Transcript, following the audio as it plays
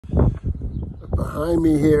Behind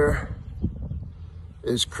me here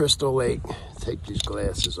is Crystal Lake. Take these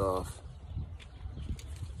glasses off.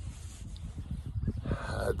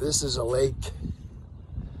 This is a lake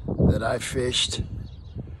that I fished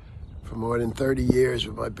for more than 30 years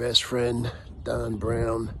with my best friend, Don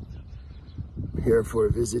Brown. I'm here for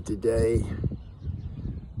a visit today,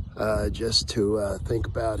 just to think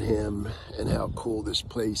about him and how cool this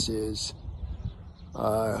place is.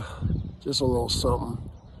 Just a little something,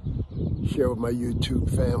 share with my YouTube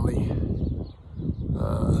family.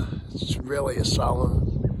 It's really a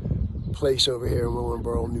solemn place over here in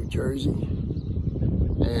Willingboro, New Jersey.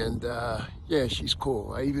 And yeah, she's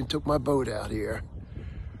cool. I even took my boat out here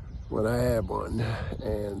when I had one,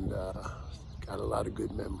 and got a lot of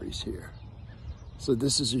good memories here. So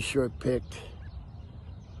this is a short pic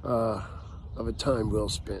of a time well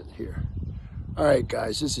spent here. All right,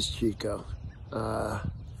 guys, this is Chico.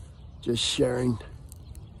 Just sharing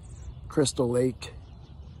Crystal Lake,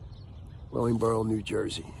 Willingboro, New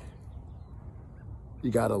Jersey.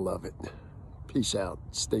 You gotta love it. Peace out.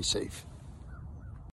 Stay safe.